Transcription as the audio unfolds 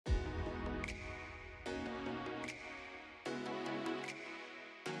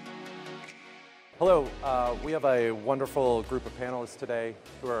Hello, we have a wonderful group of panelists today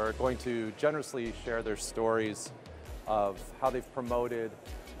who are going to generously share their stories of how they've promoted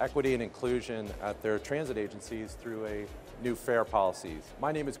equity and inclusion at their transit agencies through a new fare policies.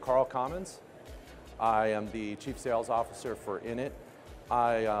 My name is Carl Commons. I am the Chief Sales Officer for INIT.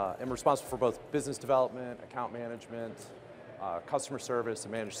 I am responsible for both business development, account management, customer service,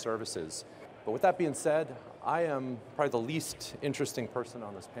 and managed services. But with that being said, I am probably the least interesting person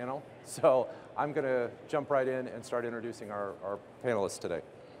on this panel, so I'm going to jump right in and start introducing our panelists today.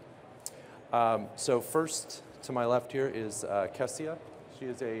 So first, to my left here is Kessia. She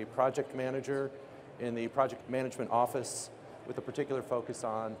is a project manager in the project management office with a particular focus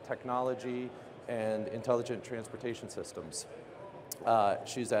on technology and intelligent transportation systems.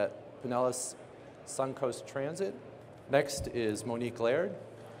 She's at Panelists Suncoast Transit. Next is Monique Laird.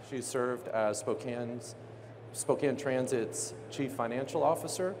 She's served as Spokane Transit's Chief Financial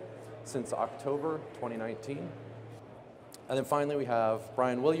Officer since October 2019. And then finally we have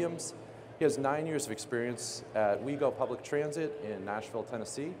Brian Williams. He has 9 years of experience at WeGo Public Transit in Nashville,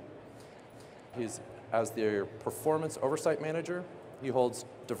 Tennessee. He's as their Performance Oversight Manager. He holds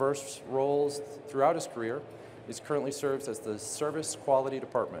diverse roles throughout his career. He currently serves as the Service Quality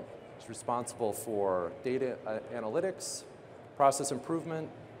Department. He's responsible for data analytics, process improvement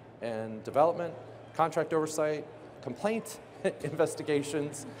and development, contract oversight, complaint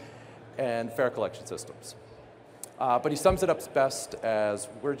investigations, and fare collection systems. But he sums it up best as,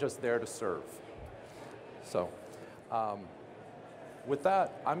 we're just there to serve. So with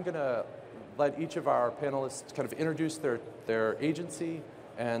that, I'm going to let each of our panelists kind of introduce their agency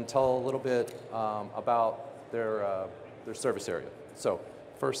and tell a little bit about their service area. So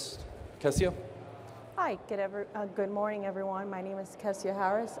first, Kessia. Hi, good morning everyone. My name is Kessia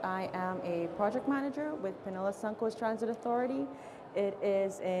Harris. I am a project manager with Panelists Suncoast Transit Authority. It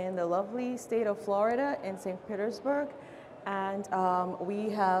is in the lovely state of Florida in St. Petersburg, and we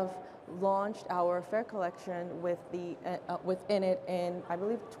have launched our fare collection within it in, I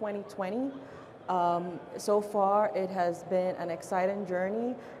believe, 2020. So far, it has been an exciting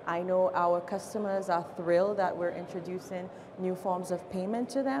journey. I know our customers are thrilled that we're introducing new forms of payment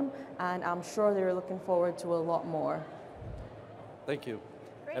to them, and I'm sure they're looking forward to a lot more. Thank you.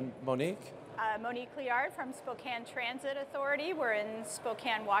 Great. And Monique? Monique Liard from Spokane Transit Authority. We're in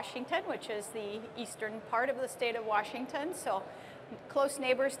Spokane, Washington, which is the eastern part of the state of Washington, so close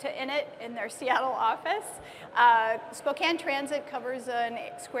neighbors to INIT in their Seattle office. Spokane Transit covers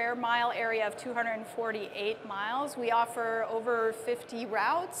a square mile area of 248 miles. We offer over 50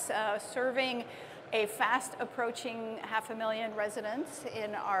 routes, serving a fast approaching 500,000 residents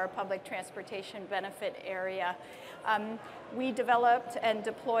in our public transportation benefit area. We developed and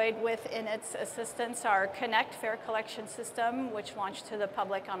deployed with INIT's assistance our Connect fare collection system, which launched to the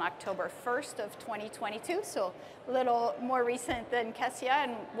public on October 1st of 2022, so a little more recent than Kessia,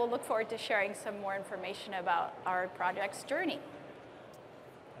 and we'll look forward to sharing some more information about our project's journey.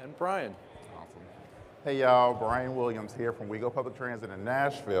 And Brian. Awesome. Hey y'all, Brian Williams here from WeGo Public Transit in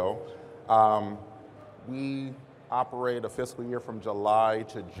Nashville. We operate a fiscal year from July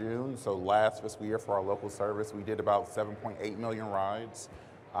to June, so last fiscal year for our local service, we did about 7.8 million rides.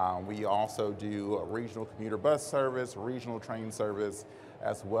 We also do a regional commuter bus service, regional train service,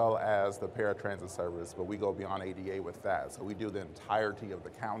 as well as the paratransit service, but we go beyond ADA with that. So we do the entirety of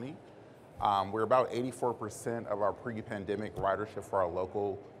the county. We're about 84% of our pre-pandemic ridership for our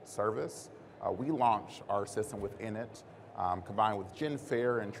local service. We launched our system with INIT, combined with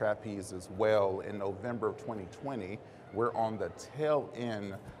GenFare and Trapeze as well in November of 2020. We're on the tail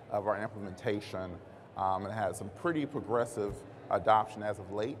end of our implementation and had some pretty progressive adoption as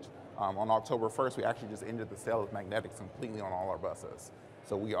of late. On October 1st, we actually just ended the sale of magnetics completely on all our buses.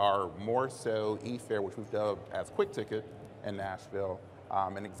 So we are more so e-fare, which we've dubbed as Quick Ticket in Nashville,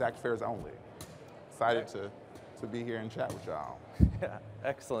 and exact fares only. Excited to be here and chat with y'all. Yeah,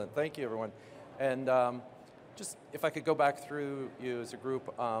 excellent. Thank you, everyone. And just if I could go back through you as a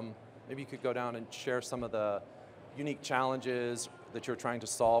group, maybe you could go down and share some of the unique challenges that you're trying to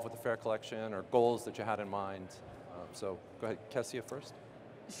solve with the fare collection or goals that you had in mind. So go ahead, Kessia first.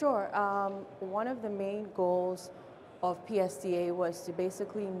 Sure. One of the main goals of PSTA was to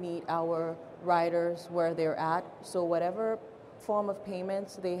basically meet our riders where they're at. So whatever form of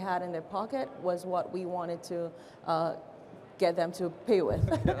payments they had in their pocket was what we wanted to get them to pay with.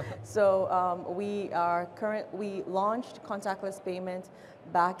 So we launched contactless payment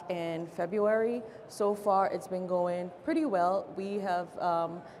back in February. So far it's been going pretty well. We have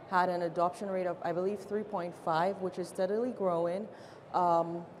had an adoption rate of, I believe, 3.5, which is steadily growing.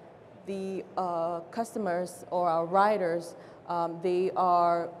 The customers or our riders They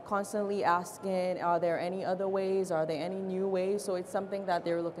are constantly asking, are there any other ways? Are there any new ways? So it's something that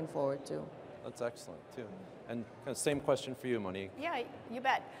they're looking forward to. That's excellent too. And same question for you, Monique. Yeah, you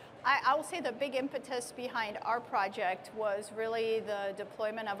bet. I will say the big impetus behind our project was really the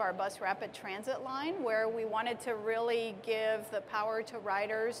deployment of our bus rapid transit line, where we wanted to really give the power to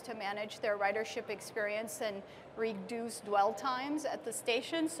riders to manage their ridership experience and reduce dwell times at the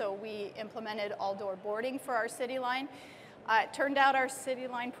station. So we implemented all-door boarding for our city line. It turned out our city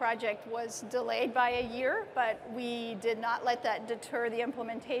line project was delayed by a year, but we did not let that deter the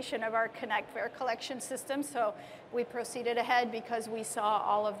implementation of our Connect fare collection system. So we proceeded ahead because we saw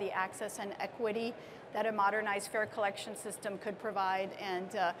all of the access and equity that a modernized fare collection system could provide,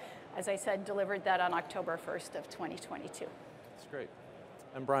 and as I said, delivered that on October 1st of 2022. That's great.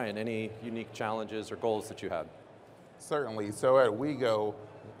 And Brian, any unique challenges or goals that you had? Certainly. So at WeGo,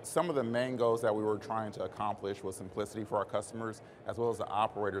 some of the main goals that we were trying to accomplish was simplicity for our customers, as well as the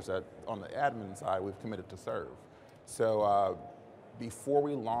operators that, on the admin side, we've committed to serve. So before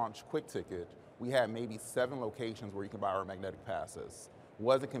we launched Quick Ticket, we had maybe 7 locations where you can buy our magnetic passes.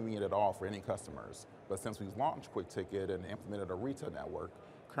 Wasn't convenient at all for any customers. But since we've launched Quick Ticket and implemented a RIPTA network,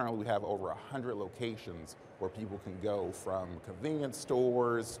 currently we have over 100 locations where people can go, from convenience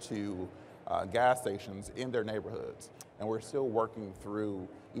stores to gas stations in their neighborhoods. And we're still working through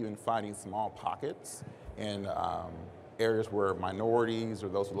even finding small pockets in areas where minorities or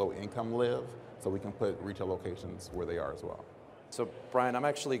those with low income live, so we can put retail locations where they are as well. So Brian, I'm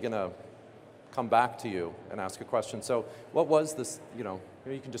actually going to come back to you and ask a question. So what was this, you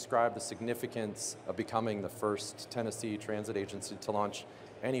can describe the significance of becoming the first Tennessee transit agency to launch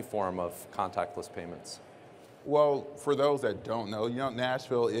any form of contactless payments? Well, for those that don't know,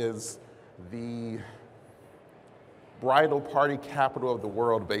 Nashville is the bridal party capital of the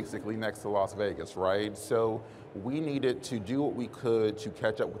world, basically, next to Las Vegas, right? So we needed to do what we could to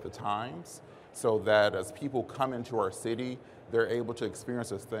catch up with the times, so that as people come into our city, they're able to experience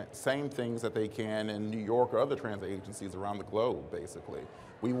the same things that they can in New York or other transit agencies around the globe, basically.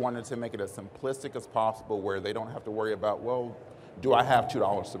 We wanted to make it as simplistic as possible, where they don't have to worry about, well, do I have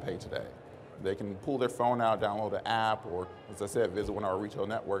 $2 to pay today? They can pull their phone out, download an app, or, as I said, visit one of our retail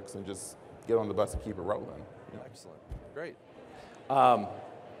networks and just get on the bus and keep it rolling. Excellent, great.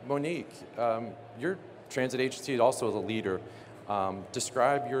 Monique, your transit agency also is a leader.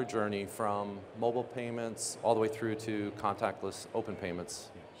 Describe your journey from mobile payments all the way through to contactless open payments.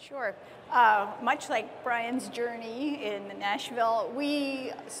 Sure. Much like Brian's journey in Nashville,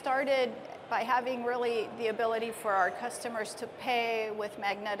 we started by having really the ability for our customers to pay with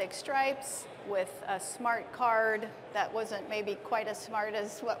magnetic stripes, with a smart card that wasn't maybe quite as smart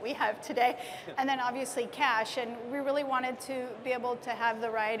as what we have today, and then obviously cash. And we really wanted to be able to have the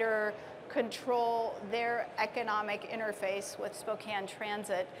rider control their economic interface with Spokane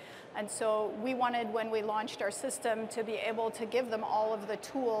Transit. And so we wanted, when we launched our system, to be able to give them all of the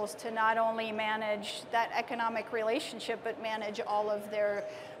tools to not only manage that economic relationship, but manage all of their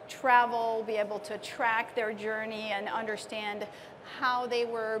travel, be able to track their journey and understand how they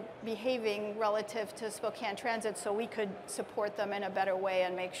were behaving relative to Spokane Transit, so we could support them in a better way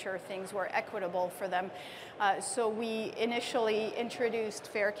and make sure things were equitable for them. So we initially introduced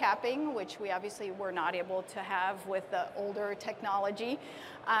fare capping, which we obviously were not able to have with the older technology.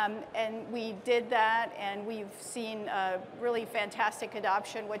 And we did that, and we've seen really fantastic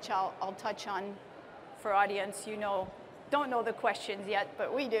adoption, which I'll touch on for audience. Don't know the questions yet,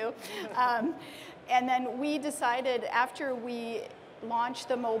 but we do. And then we decided, after we launched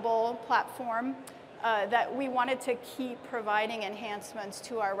the mobile platform, that we wanted to keep providing enhancements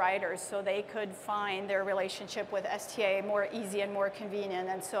to our riders so they could find their relationship with STA more easy and more convenient.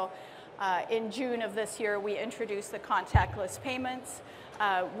 And so in June of this year, we introduced the contactless payments.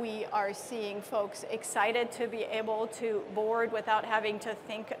 We are seeing folks excited to be able to board without having to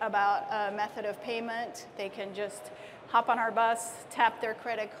think about a method of payment. They can just hop on our bus, tap their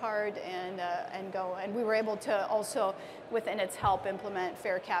credit card, and go. And we were able to also, with INIT's help, implement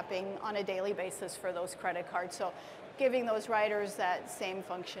fare capping on a daily basis for those credit cards. So giving those riders that same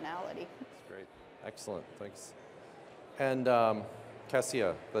functionality. That's great. Excellent. Thanks. And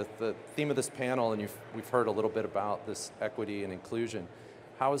Cassia, the theme of this panel, and we've heard a little bit about this equity and inclusion.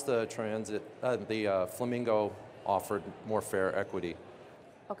 How is the Flamingo offered more fare equity?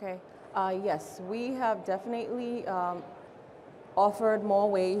 Okay. Yes, we have definitely offered more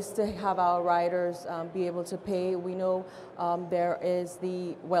ways to have our riders be able to pay. We know there is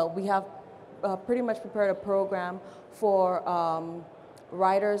we have pretty much prepared a program for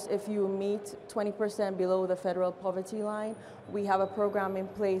riders. If you meet 20% below the federal poverty line, we have a program in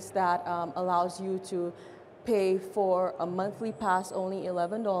place that allows you to pay for a monthly pass, only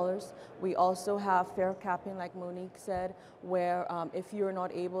 $11. We also have fare capping, like Monique said, where if you're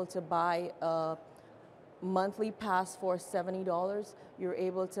not able to buy a monthly pass for $70, you're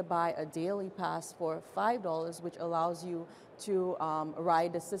able to buy a daily pass for $5, which allows you to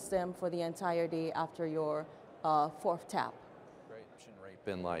ride the system for the entire day after your fourth tap. Great. Rate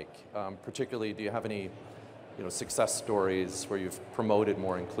been like? Particularly, do you have any success stories where you've promoted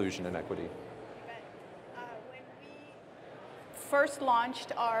more inclusion and equity? When we first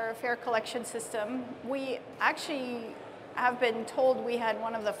launched our fare collection system, we actually have been told we had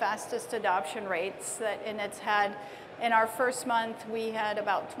one of the fastest adoption rates that INIT's had. In our first month, we had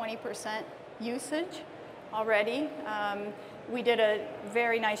about 20% usage already. We did a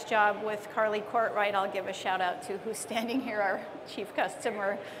very nice job with Carly Courtright. I'll give a shout out to who's standing here, our Chief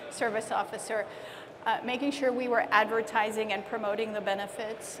Customer Service Officer, making sure we were advertising and promoting the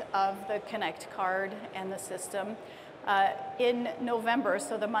benefits of the Connect card and the system. In November,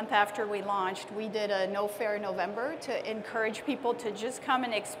 so the month after we launched, we did a No Fare November to encourage people to just come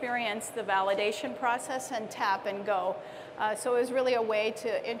and experience the validation process and tap and go. So it was really a way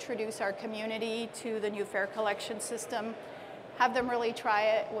to introduce our community to the new fare collection system, have them really try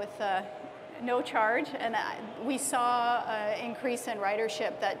it with no charge, and we saw an increase in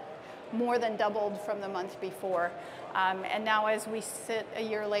ridership that more than doubled from the month before. And now as we sit a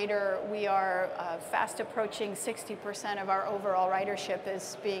year later, we are fast approaching 60% of our overall ridership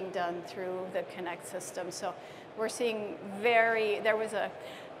is being done through the Connect system. So we're seeing there was a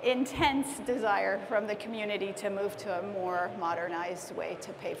intense desire from the community to move to a more modernized way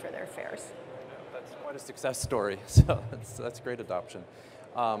to pay for their fares. That's quite a success story, so that's great adoption.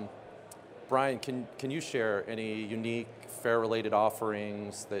 Brian, can you share any unique fare-related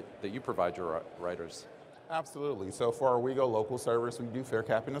offerings that you provide your riders? Absolutely. So for our WeGo local service, we do fare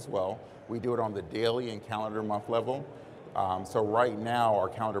capping as well. We do it on the daily and calendar month level. So right now, our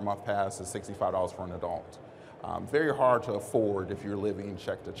calendar month pass is $65 for an adult. Very hard to afford if you're living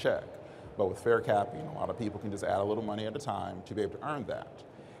check to check. But with fare capping, a lot of people can just add a little money at a time to be able to earn that.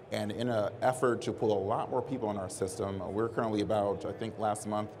 And in an effort to pull a lot more people in our system, we're currently about, I think last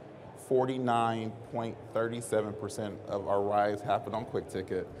month, 49.37% of our rides happen on Quick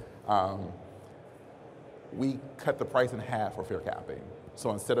Ticket. We cut the price in half for fare capping.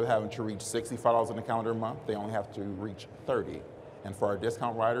 So instead of having to reach $65 in the calendar month, they only have to reach $30. And for our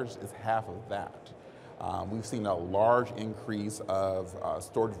discount riders, it's half of that. We've seen a large increase of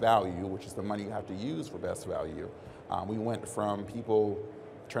stored value, which is the money you have to use for best value. We went from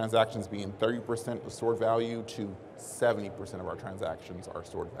transactions being 30% of stored value to 70% of our transactions are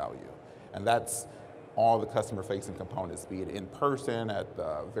stored value. And that's all the customer-facing components, be it in person, at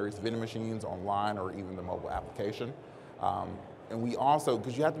the various vending machines, online, or even the mobile application. And we also,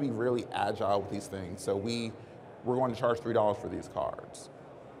 because you have to be really agile with these things, so we're going to charge $3 for these cards,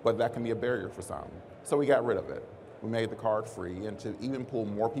 but that can be a barrier for some. So we got rid of it. We made the card free, and to even pull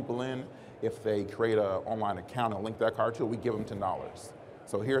more people in, if they create an online account and link that card to it, we give them $10.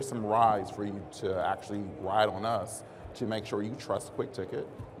 So here's some rides for you to actually ride on us to make sure you trust Quick Ticket,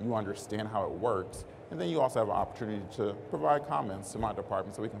 you understand how it works, and then you also have an opportunity to provide comments to my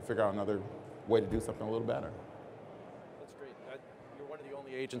department so we can figure out another way to do something a little better. That's great. You're one of the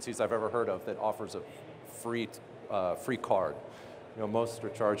only agencies I've ever heard of that offers a free card. Most are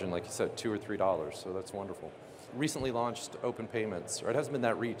charging, like you said, $2 or $3, so that's wonderful. Recently launched open payments, or it hasn't been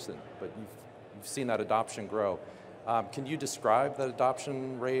that recent, but you've seen that adoption grow. Can you describe the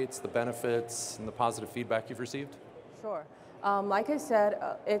adoption rates, the benefits, and the positive feedback you've received? Sure. Like I said,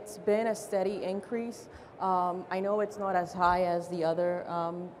 it's been a steady increase. I know it's not as high as the other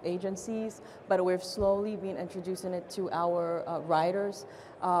agencies, but we've slowly been introducing it to our riders,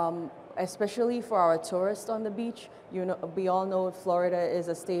 especially for our tourists on the beach. We all know Florida is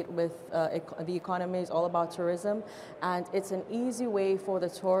a state with the economy is all about tourism, and it's an easy way for the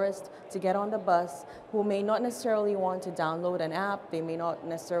tourist to get on the bus who may not necessarily want to download an app. They may not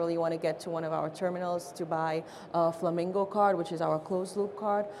necessarily want to get to one of our terminals to buy a Flamingo card, which is our closed loop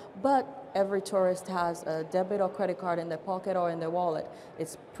card, but every tourist has a debit or credit card in their pocket or in their wallet.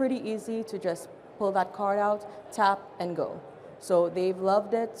 It's pretty easy to just pull that card out, tap, and go. So they've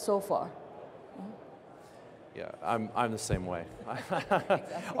loved it so far. Yeah, I'm the same way.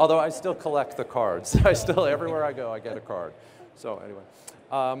 Although I still collect the cards. Everywhere I go, I get a card. So anyway,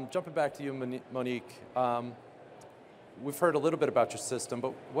 jumping back to you, Monique, we've heard a little bit about your system,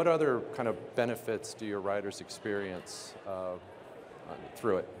 but what other kind of benefits do your riders experience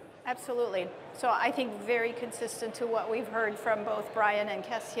through it? Absolutely. So I think very consistent to what we've heard from both Brian and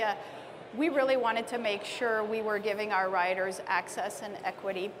Kessia, we really wanted to make sure we were giving our riders access and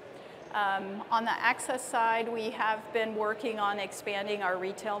equity. On the access side, we have been working on expanding our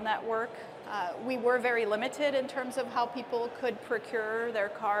retail network. We were very limited in terms of how people could procure their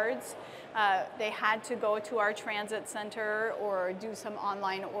cards. They had to go to our transit center or do some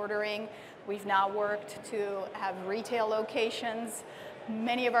online ordering. We've now worked to have retail locations.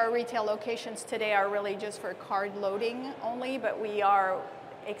 Many of our retail locations today are really just for card loading only, but we are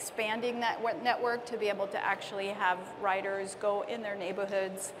expanding that network to be able to actually have riders go in their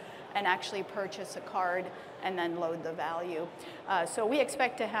neighborhoods and actually purchase a card and then load the value. So we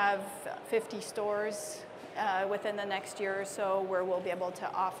expect to have 50 stores within the next year or so where we'll be able to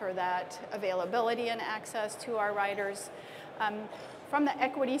offer that availability and access to our riders. From the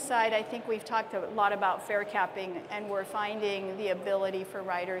equity side, I think we've talked a lot about fare capping, and we're finding the ability for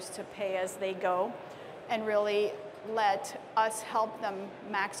riders to pay as they go and really let us help them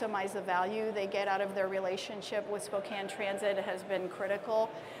maximize the value they get out of their relationship with Spokane Transit has been critical.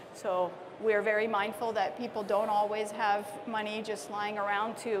 So we're very mindful that people don't always have money just lying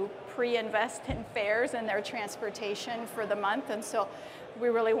around to pre-invest in fares and their transportation for the month, and so we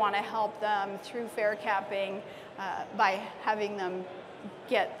really want to help them through fare capping by having them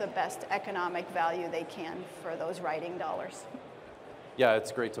get the best economic value they can for those riding dollars. Yeah,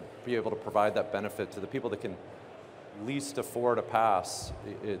 it's great to be able to provide that benefit to the people that can least afford a pass.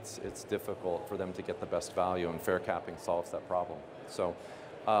 It's difficult for them to get the best value, and fare capping solves that problem. So,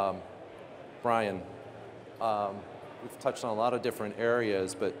 Brian, we've touched on a lot of different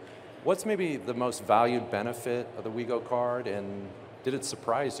areas, but what's maybe the most valued benefit of the WeGo card, and did it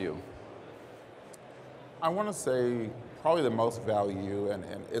surprise you? I want to say probably the most value, and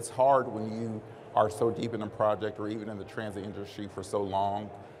it's hard when you are so deep in a project or even in the transit industry for so long,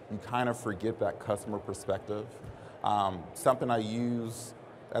 you kind of forget that customer perspective. Something I use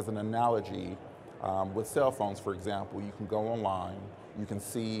as an analogy with cell phones, for example, you can go online, you can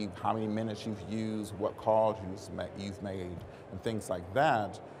see how many minutes you've used, what calls you've made, and things like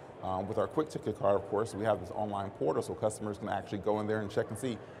that. With our quick ticket card, of course, we have this online portal so customers can actually go in there and check and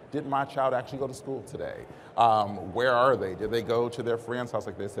see, did my child actually go to school today? Where are they? Did they go to their friend's house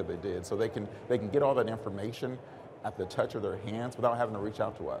like they said they did? So they can get all that information at the touch of their hands without having to reach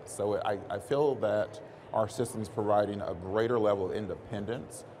out to us. So I feel that our system is providing a greater level of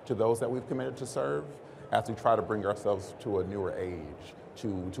independence to those that we've committed to serve as we try to bring ourselves to a newer age,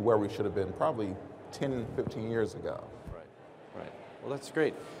 to where we should have been probably 10, 15 years ago. Right. Well, that's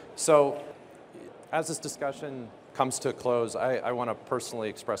great. So as this discussion comes to a close, I want to personally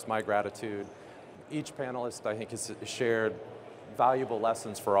express my gratitude. Each panelist, I think, has shared valuable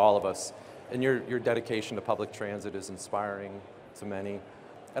lessons for all of us, and your dedication to public transit is inspiring to many.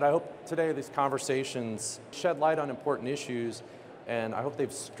 And I hope today these conversations shed light on important issues, and I hope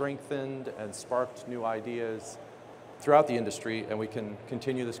they've strengthened and sparked new ideas throughout the industry, and we can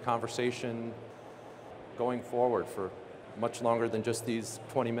continue this conversation going forward for much longer than just these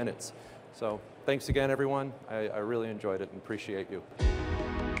 20 minutes. So thanks again, everyone. I really enjoyed it and appreciate you.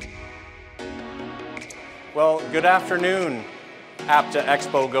 Well, good afternoon, APTA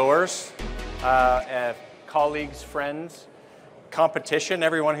Expo goers, colleagues, friends, competition,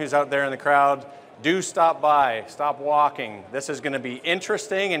 everyone who's out there in the crowd. Do stop by, stop walking. This is going to be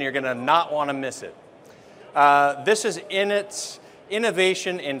interesting and you're going to not want to miss it. This is INIT's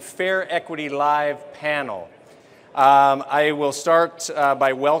Innovation in Fare Equity Live panel. I will start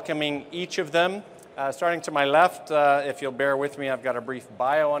by welcoming each of them. Starting to my left, if you'll bear with me, I've got a brief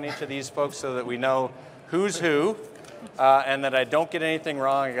bio on each of these folks so that we know who's who, and that I don't get anything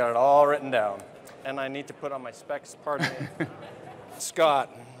wrong. I got it all written down. And I need to put on my specs, pardon me. Scott,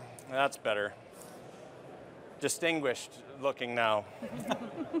 that's better. Distinguished looking now.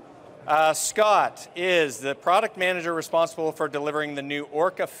 Scott is the product manager responsible for delivering the new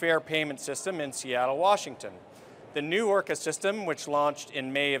ORCA fare payment system in Seattle, Washington. The new ORCA system, which launched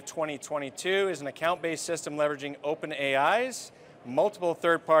in May of 2022, is an account-based system leveraging open AIs, multiple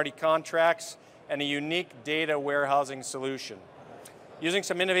third-party contracts, and a unique data warehousing solution. Using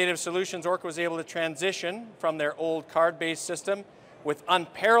some innovative solutions, ORCA was able to transition from their old card-based system with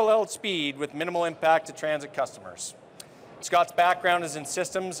unparalleled speed with minimal impact to transit customers. Scott's background is in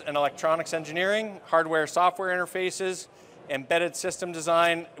systems and electronics engineering, hardware software interfaces, embedded system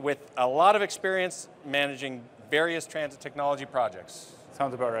design, with a lot of experience managing various transit technology projects.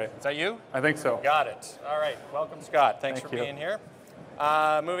 Sounds about right. Is that you? I think so. Got it. All right. Welcome, Scott. Thanks for being here.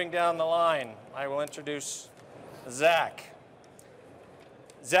 Moving down the line, I will introduce Zach.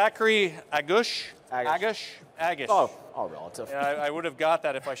 Zachary Agush. All relative. Yeah, I would have got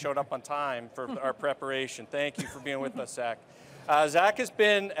that if I showed up on time for our preparation. Thank you for being with us, Zach. Zach has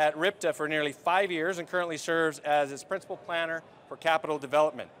been at RIPTA for nearly 5 years and currently serves as its principal planner for capital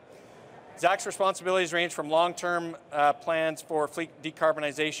development. Zach's responsibilities range from long-term plans for fleet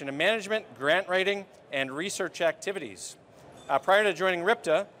decarbonization and management, grant writing, and research activities. Prior to joining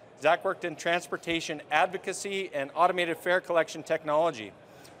RIPTA, Zach worked in transportation advocacy and automated fare collection technology.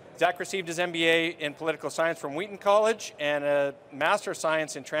 Zach received his MBA in political science from Wheaton College and a Master of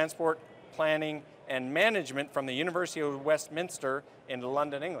Science in Transport Planning and Management from the University of Westminster in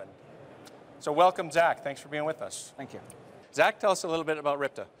London, England. So welcome, Zach. Thanks for being with us. Thank you. Zach, tell us a little bit about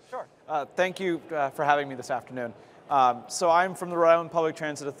RIPTA. Sure. Thank you for having me this afternoon. So I'm from the Rhode Island Public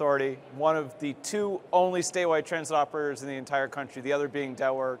Transit Authority, one of the two only statewide transit operators in the entire country, the other being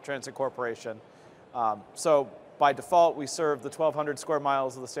Delaware Transit Corporation. So by default, we serve the 1,200 square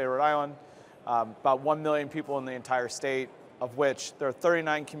miles of the state of Rhode Island, about 1 million people in the entire state, of which there are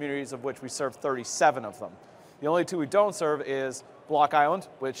 39 communities, of which we serve 37 of them. The only two we don't serve is Block Island,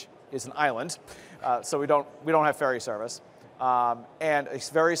 which is an island, so we don't have ferry service. And a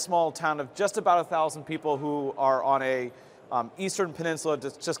very small town of just about 1,000 people who are on a eastern peninsula,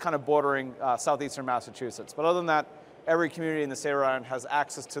 just kind of bordering southeastern Massachusetts. But other than that, every community in the state of Rhode Island has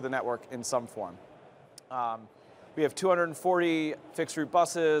access to the network in some form. We have 240 fixed route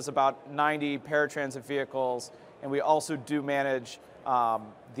buses, about 90 paratransit vehicles, and we also do manage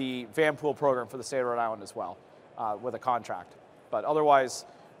the van pool program for the state of Rhode Island as well, with a contract. But otherwise,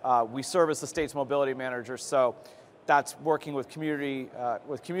 we serve as the state's mobility manager, so that's working with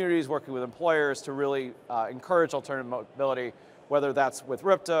communities, working with employers to really encourage alternative mobility, whether that's with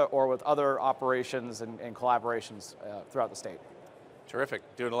RIPTA or with other operations and collaborations throughout the state. Terrific.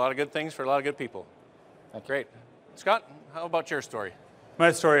 Doing a lot of good things for a lot of good people. Great. Scott, how about your story?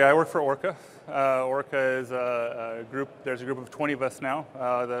 My story, I work for Orca. Orca is a group, there's a group of 20 of us now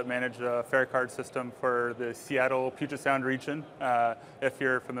that manage a fare card system for the Seattle Puget Sound region. If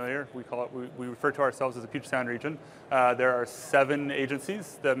you're familiar, we refer to ourselves as the Puget Sound region. There are 7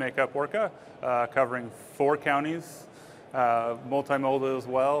 agencies that make up Orca, covering 4 counties, multimodal as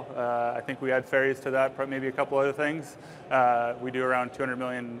well. I think we add ferries to that, maybe a couple other things. We do around 200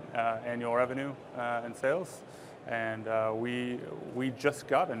 million annual revenue in sales. And we just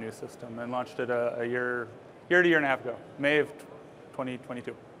got a new system and launched it a year to year and a half ago, May of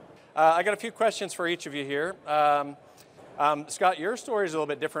 2022. I got a few questions for each of you here. Scott, your story is a little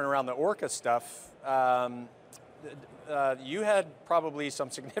bit different around the Orca stuff. You had probably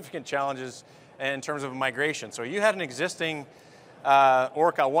some significant challenges in terms of migration. So you had an existing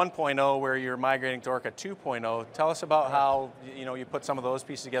Orca 1.0 where you're migrating to Orca 2.0. Tell us about how you put some of those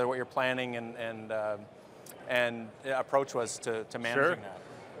pieces together, what you're planning and approach was to managing that.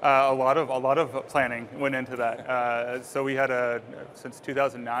 A lot of planning went into that. So we had since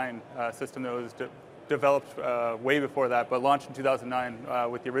 2009 system that was developed way before that, but launched in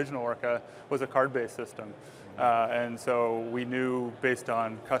 2009 with the original Orca, was a card-based system. And so we knew, based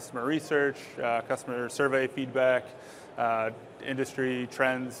on customer research, customer survey feedback, industry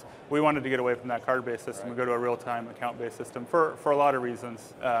trends, we wanted to get away from that card-based system and go to a real-time account-based system for a lot of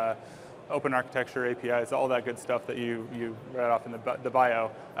reasons. Open architecture, APIs, all that good stuff that you read off in the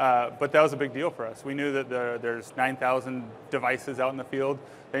bio. But that was a big deal for us. We knew that there's 9,000 devices out in the field.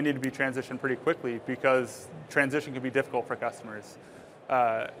 They need to be transitioned pretty quickly because transition can be difficult for customers.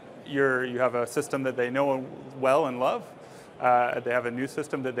 You have a system that they know well and love. They have a new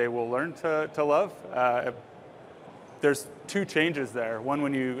system that they will learn to love. There's 2 changes there. One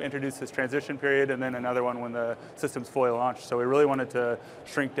when you introduce this transition period, and then another one when the system's fully launched. So we really wanted to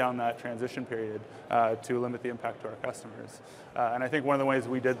shrink down that transition period to limit the impact to our customers. And I think one of the ways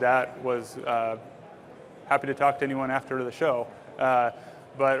we did that was, happy to talk to anyone after the show,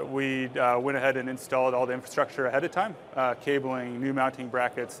 but we went ahead and installed all the infrastructure ahead of time, cabling, new mounting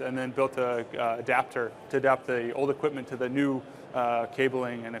brackets, and then built an adapter to adapt the old equipment to the new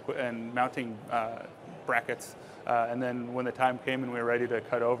cabling and mounting brackets. And then when the time came and we were ready to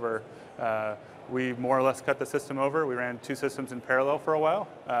cut over, we more or less cut the system over. We ran 2 systems in parallel for a while.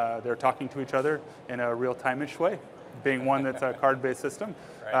 They're talking to each other in a real-time-ish way, being one that's a card-based system.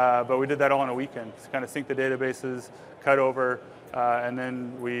 Right. But we did that all in a weekend, to kind of sync the databases, cut over, and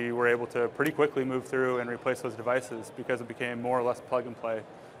then we were able to pretty quickly move through and replace those devices because it became more or less plug-and-play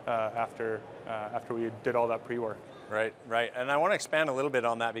after we did all that pre-work. Right. And I want to expand a little bit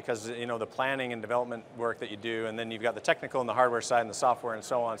on that because the planning and development work that you do, and then you've got the technical and the hardware side and the software and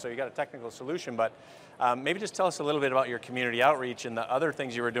so on. So you got a technical solution, but maybe just tell us a little bit about your community outreach and the other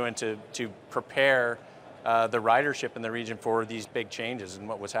things you were doing to prepare the ridership in the region for these big changes and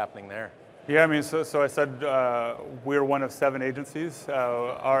what was happening there. Yeah, I mean, so I said we're one of 7 agencies.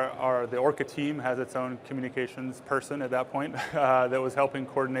 The ORCA team has its own communications person at that point that was helping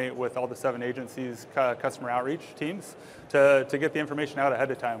coordinate with all the 7 agencies' customer outreach teams to get the information out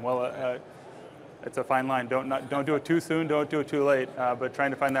ahead of time. Well, it's a fine line. Don't do it too soon, don't do it too late, but trying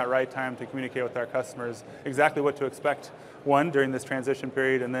to find that right time to communicate with our customers exactly what to expect, one, during this transition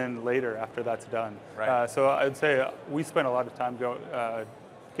period, and then later after that's done. Right. So I'd say we spent a lot of time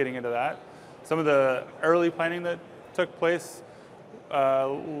getting into that. Some of the early planning that took place,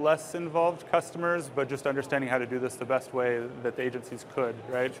 less involved customers, but just understanding how to do this the best way that the agencies could,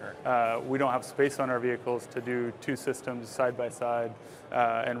 right? Sure. We don't have space on our vehicles to do 2 systems side by side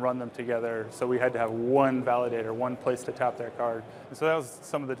and run them together, so we had to have one validator, one place to tap their card. And so that was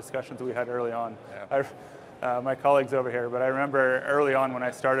some of the discussions that we had early on. Yeah. My colleagues over here, but I remember early on when I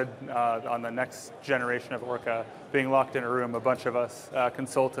started on the next generation of ORCA, being locked in a room, a bunch of us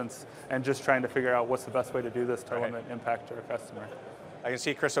consultants, and just trying to figure out what's the best way to do this to limit impact to our customer. I can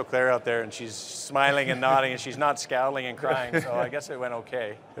see Crystal Claire out there, and she's smiling and nodding, and she's not scowling and crying, so I guess it went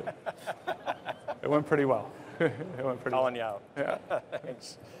okay. It went pretty well. It went pretty Calling well. you out. Yeah.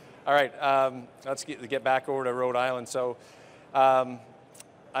 Thanks. All right, let's get back over to Rhode Island. So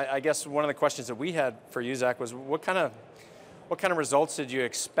I guess one of the questions that we had for you, Zach, was what kind of results did you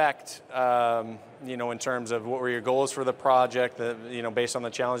expect, in terms of what were your goals for the project, based on the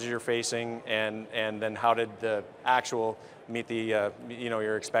challenges you're facing, and then how did the actual meet the,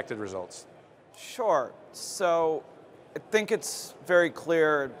 your expected results? Sure. So I think it's very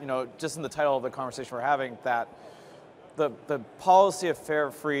clear, just in the title of the conversation we're having, that the policy of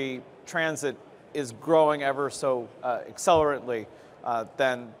fare-free transit is growing ever so accelerantly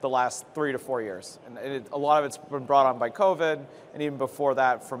than the last 3 to 4 years. And a lot of it's been brought on by COVID, and even before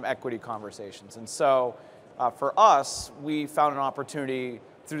that from equity conversations. And so for us, we found an opportunity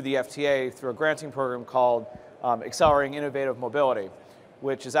through the FTA, through a granting program called Accelerating Innovative Mobility,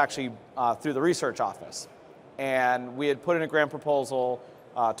 which is actually through the research office. And we had put in a grant proposal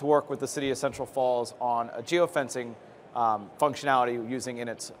to work with the city of Central Falls on a geofencing functionality using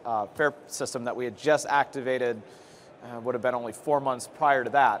INIT's fare system that we had just activated, would have been only 4 months prior to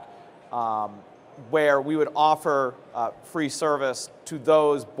that, where we would offer free service to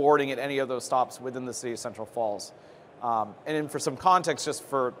those boarding at any of those stops within the city of Central Falls. And then for some context, just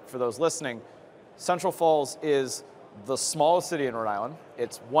for those listening, Central Falls is the smallest city in Rhode Island.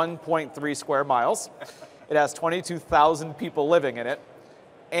 It's 1.3 square miles. It has 22,000 people living in it,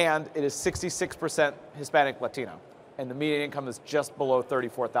 and it is 66% Hispanic Latino, and the median income is just below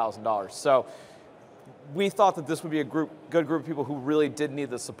 $34,000. So we thought that this would be a good group of people who really did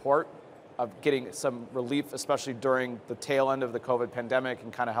need the support of getting some relief, especially during the tail end of the COVID pandemic,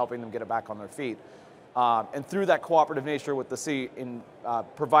 and kind of helping them get it back on their feet. And through that cooperative nature with the city in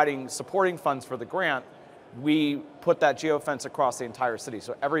providing supporting funds for the grant, we put that geofence across the entire city.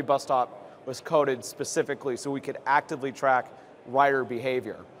 So every bus stop was coded specifically so we could actively track rider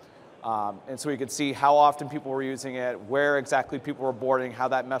behavior. And so we could see how often people were using it, where exactly people were boarding, how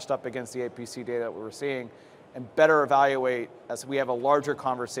that meshed up against the APC data that we were seeing, and better evaluate as we have a larger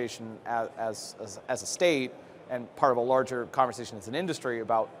conversation as a state and part of a larger conversation as an industry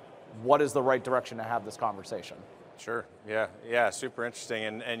about what is the right direction to have this conversation. Sure, yeah, super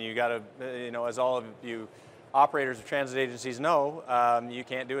interesting. And you got to, as all of you operators of transit agencies know, you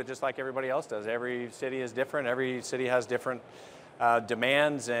can't do it just like everybody else does. Every city is different. Every city has different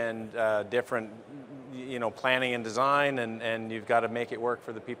demands and different, planning and design, and you've got to make it work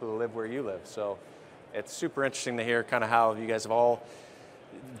for the people who live where you live. So it's super interesting to hear kind of how you guys have all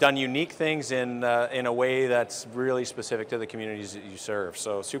done unique things in a way that's really specific to the communities that you serve.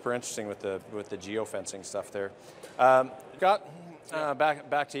 So super interesting with the geofencing stuff there. Scott,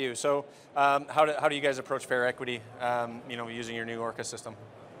 back to you. So how do you guys approach fare equity? Using your new ORCA system.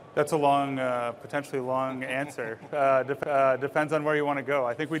 That's a long, potentially long answer. Depends on where you want to go.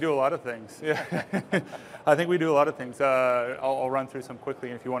 I think we do a lot of things. Yeah. I think we do a lot of things. I'll run through some quickly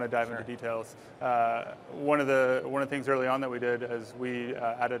if you want to dive into details. One of the things early on that we did is we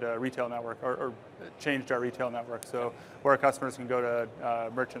added a retail network or changed our retail network. So where our customers can go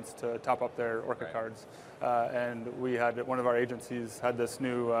to merchants to top up their ORCA cards. And we had, one of our agencies had this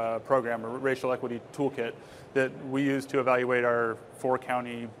new program, a racial equity toolkit, that we used to evaluate our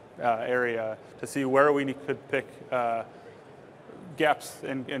 4-county area to see where we could pick gaps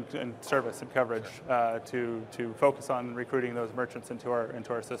in service and coverage to focus on recruiting those merchants into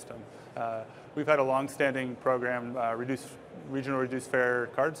our system. We've had a long-standing program, regional reduced fare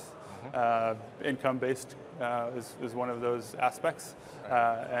cards, income-based is one of those aspects.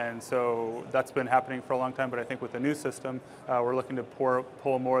 And so that's been happening for a long time, but I think with the new system, we're looking to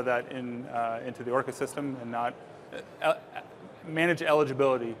pull more of that into the ORCA system and not manage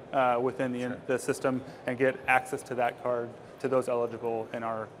eligibility within the system and get access to that card to those eligible in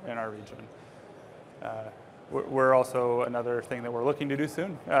our region. We're also, another thing that we're looking to do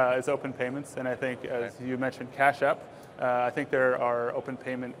soon is open payments, and I think, as you mentioned, Cash App, I think there are open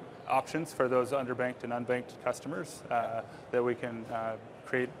payment options for those underbanked and unbanked customers that we can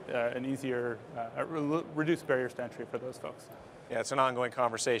create an easier, reduce barriers to entry for those folks. Yeah, it's an ongoing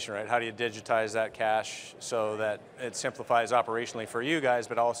conversation, right? How do you digitize that cash so that it simplifies operationally for you guys,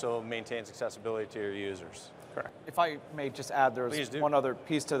 but also maintains accessibility to your users? Correct. If I may just add, there's one other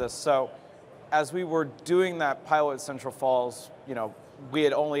piece to this. So, as we were doing that pilot at Central Falls, we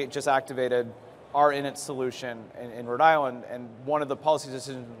had only just activated our INIT solution in Rhode Island, and one of the policy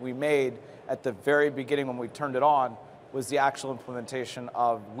decisions we made at the very beginning when we turned it on was the actual implementation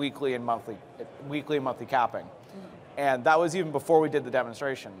of weekly and monthly capping. And that was even before we did the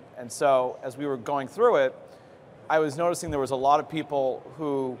demonstration. And so as we were going through it, I was noticing there was a lot of people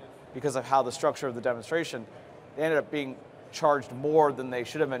who, because of how the structure of the demonstration, they ended up being charged more than they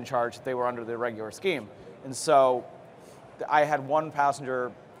should have been charged if they were under the regular scheme. And so I had one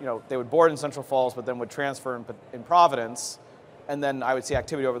passenger, they would board in Central Falls, but then would transfer in Providence, and then I would see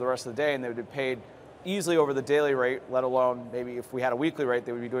activity over the rest of the day, and they would be paid easily over the daily rate, let alone maybe if we had a weekly rate,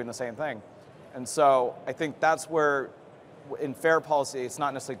 they would be doing the same thing. And so I think that's where, in fare policy, it's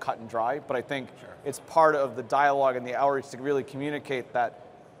not necessarily cut and dry, but I think it's part of the dialogue and the outreach to really communicate that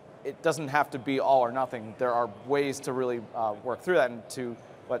it doesn't have to be all or nothing. There are ways to really work through that. And to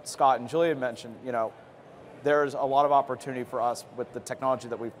what Scott and Julia mentioned, there's a lot of opportunity for us with the technology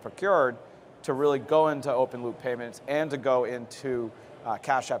that we've procured to really go into open loop payments and to go into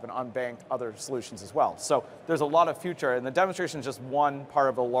Cash App and unbanked other solutions as well. So there's a lot of future, and the demonstration is just one part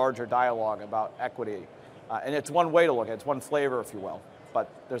of a larger dialogue about equity. And it's one way to look at it, it's one flavor, if you will, but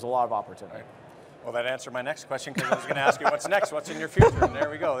there's a lot of opportunity. Right. Well, that answered my next question, because I was going to ask you what's next, what's in your future, and there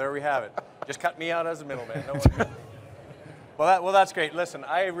we go, there we have it. Just cut me out as a middleman. No one. Well, that's great. Listen,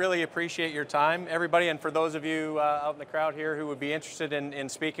 I really appreciate your time, everybody, and for those of you out in the crowd here who would be interested in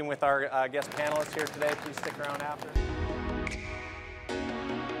speaking with our guest panelists here today, please stick around after.